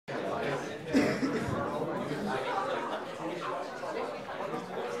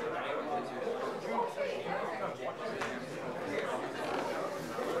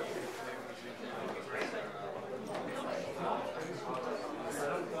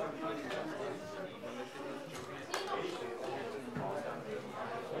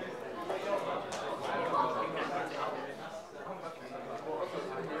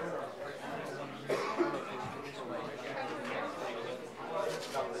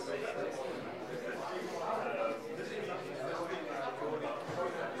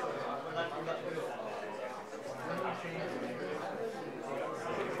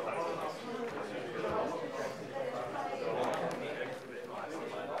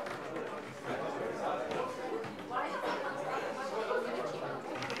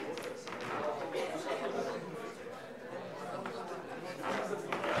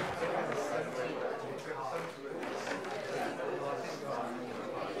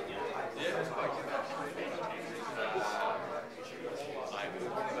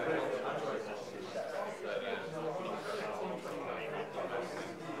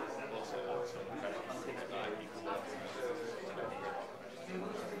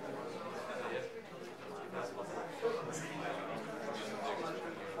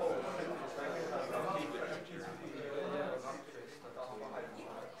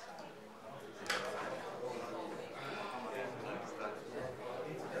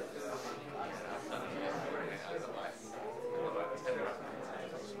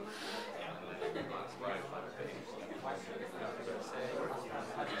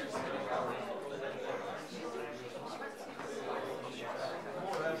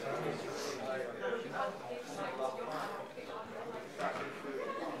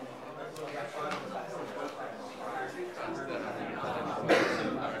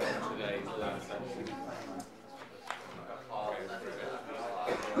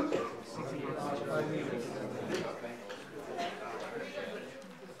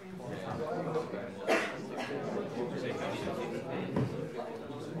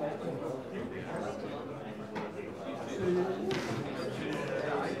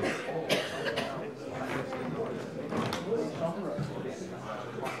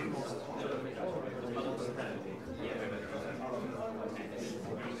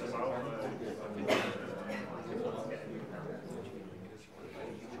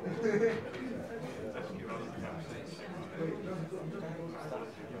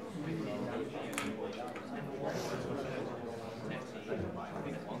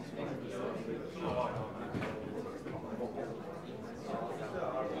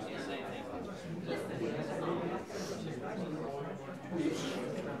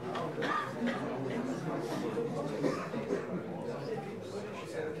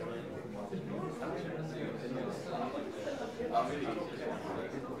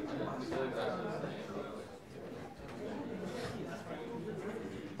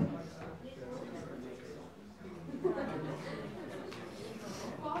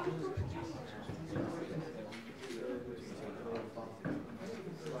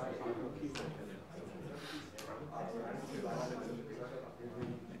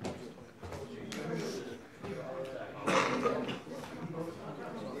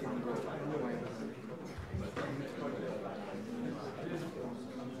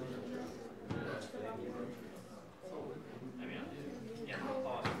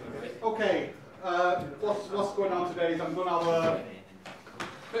Okay, what's going on today is I'm going to have a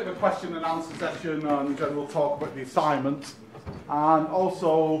bit of a question and answer session, and then we'll talk about the assignment, and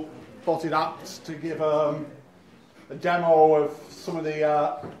also thought it apt to give a demo of some of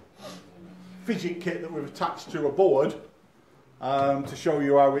the Phidget kit that we've attached to a board to show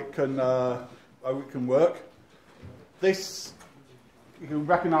you how it can work. This, you can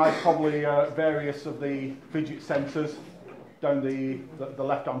recognise probably various of the Phidget sensors down the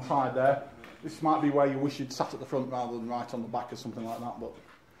left-hand side there. This might be where you wish you'd sat at the front rather than right on the back or something like that.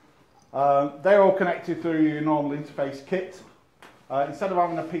 But they're all connected through your normal interface kit. Instead of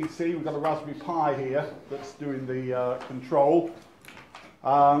having a PC, we've got a Raspberry Pi here that's doing the control.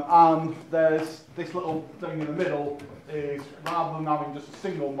 And there's this little thing in the middle is, rather than having just a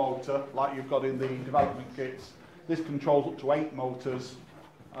single motor like you've got in the development kits, this controls up to 8 motors,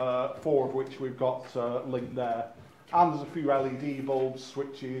 4 of which we've got linked there. And there's a few LED bulbs,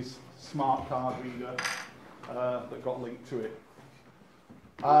 switches, smart card reader that got linked to it.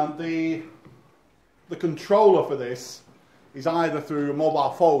 And the controller for this is either through a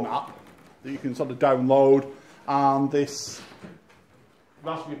mobile phone app that you can sort of download, and this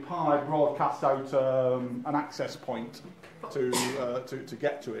Raspberry Pi broadcasts out an access point to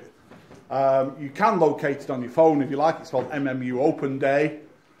get to it. You can locate it on your phone if you like. It's called MMU Open Day,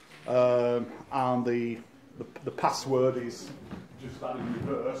 and the password is just that in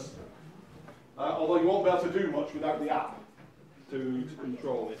reverse. Although you won't be able to do much without the app to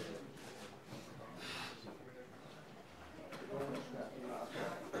control it.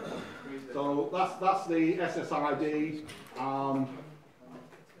 So that's the SSID.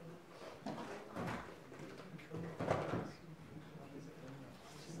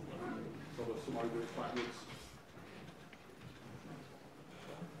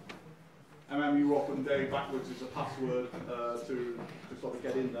 MMU Open Day backwards is a password to sort of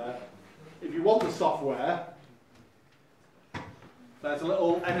get in there. If you want the software, there's a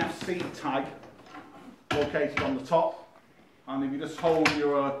little NFC tag located on the top, and if you just hold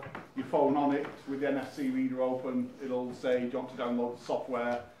your phone on it with the NFC reader open, it'll say, do you want to download the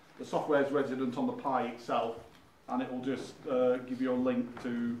software? The software is resident on the Pi itself, and it will just give you a link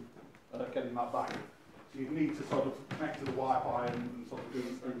to getting that back. So you need to sort of connect to the Wi-Fi and sort of do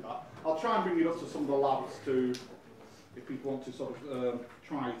that. I'll try and bring it up to some of the labs too, if people want to sort of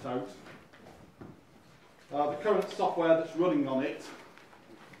try it out. The current software that's running on it,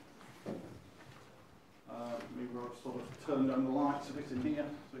 maybe I'll sort of turn down the lights a bit in here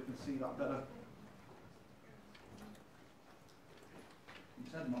so you can see that better.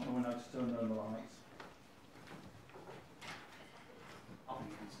 Instead of not knowing how to turn down the lights. I think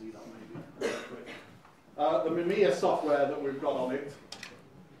you can see that maybe. The Mimia software that we've got on it,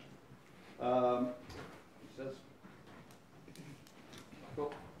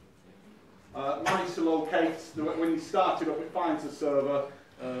 managed to locate, when you start it up, it finds the server,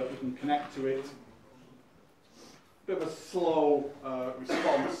 we can connect to it. Bit of a slow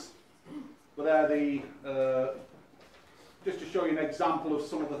response, but they're just to show you an example of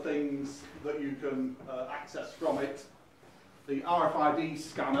some of the things that you can access from it. The RFID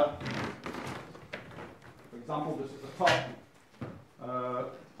scanner, for example, just at the top,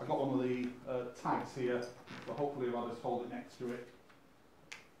 I've got one of the tags here, so hopefully if I just hold it next to it,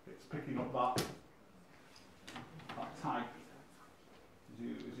 it's picking up that tag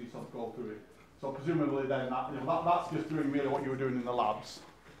as you sort of go through it. So presumably then that's just doing really what you were doing in the labs,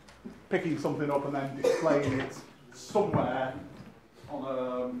 picking something up and then displaying it somewhere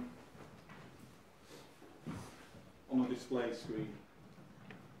on a display screen.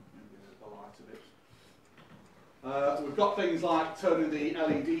 The light of it. We've got things like turning the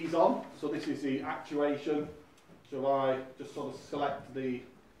LEDs on, so this is the actuation. So I just sort of select the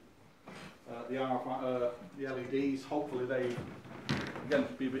LEDs. Hopefully they, again,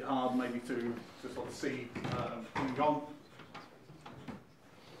 be a bit hard maybe to sort of see coming on.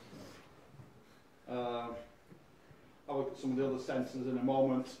 I'll look at some of the other sensors in a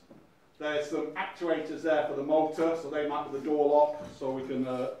moment. There's some actuators there for the motor, so they might be the door lock, so we can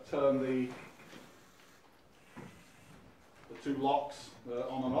turn the two locks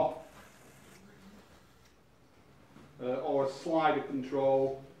on and off. Or a slider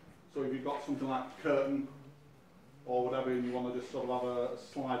control, so if you've got something like a curtain or whatever and you want to just sort of have a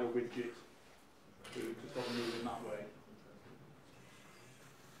slider widget to sort of move in that way.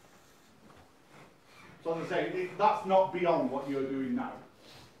 So as I say, that's not beyond what you're doing now.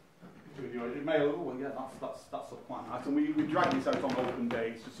 It may look, oh well, yeah, that's sort of quite nice. And we drag this out on open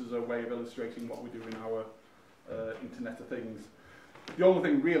days just as a way of illustrating what we do in our Internet of Things. The only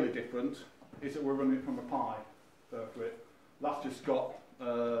thing really different is that we're running it from a Pi for it. That's just got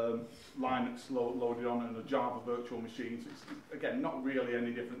Linux loaded on and a Java virtual machine. So it's, again, not really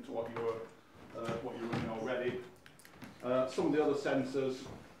any different to what you're running already. Some of the other sensors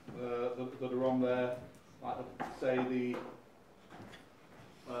that are on there, like say the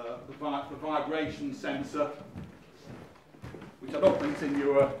vibration sensor, which I don't think is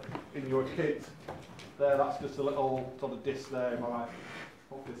in your kit. There, that's just a little sort of disc there. I might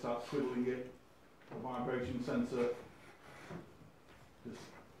hopefully start twiddling it. The vibration sensor just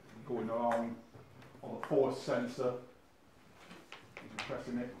going on the force sensor.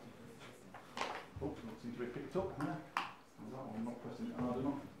 Pressing it. Oh, it seems to be picked up. Yeah. That one, not pressing it hard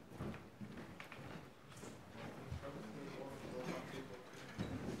enough.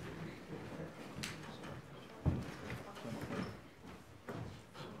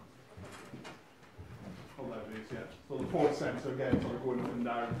 Oh, there it is, yeah. So the force sensor again, sort of going up and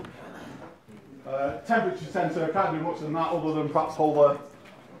down. Temperature sensor, can't do much than that other than perhaps hold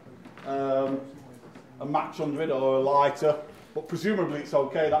a match under it or a lighter. But presumably it's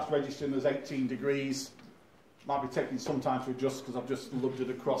okay, that's registering as 18 degrees. Might be taking some time to adjust because I've just lugged it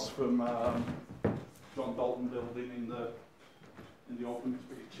across from John Dalton building in the open. It's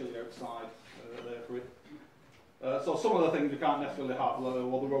pretty chilly outside there for it. So some of the things you can't necessarily have,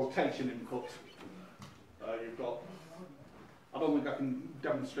 well, the rotation input. You've got, I don't think I can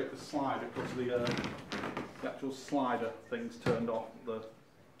demonstrate the slider because the actual slider thing's turned off. The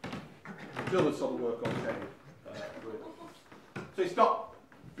others sort of work okay. So it's not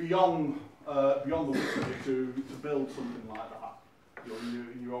beyond the width of it to build something like that.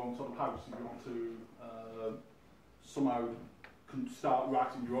 In your own sort of house, if you want to somehow start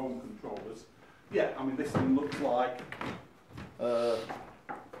writing your own controllers. Yeah, I mean this thing looks like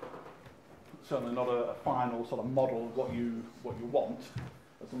certainly not a final sort of model of what you want.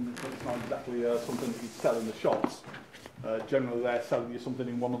 It's not exactly something that you sell in the shops. Generally, they're selling you something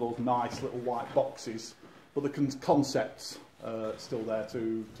in one of those nice little white boxes, but the concept's still there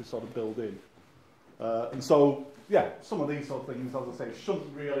to sort of build in. And so, yeah, some of these sort of things, as I say,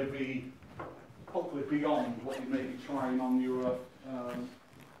 shouldn't really be hopefully beyond what you may be trying on your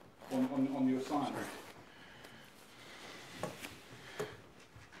on your assignment.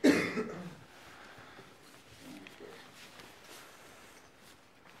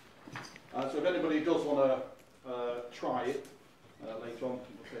 So if anybody does want to try it later on,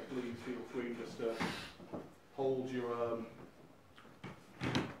 okay, please feel free just to hold your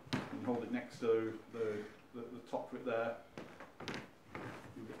hold it next to the top of it there.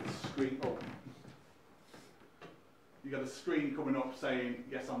 You get the screen. Oh, you got a screen coming up saying,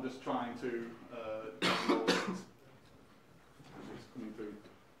 "Yes, I'm just trying to." Download it. It's coming through.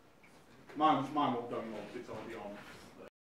 Mine won't download. It's already on.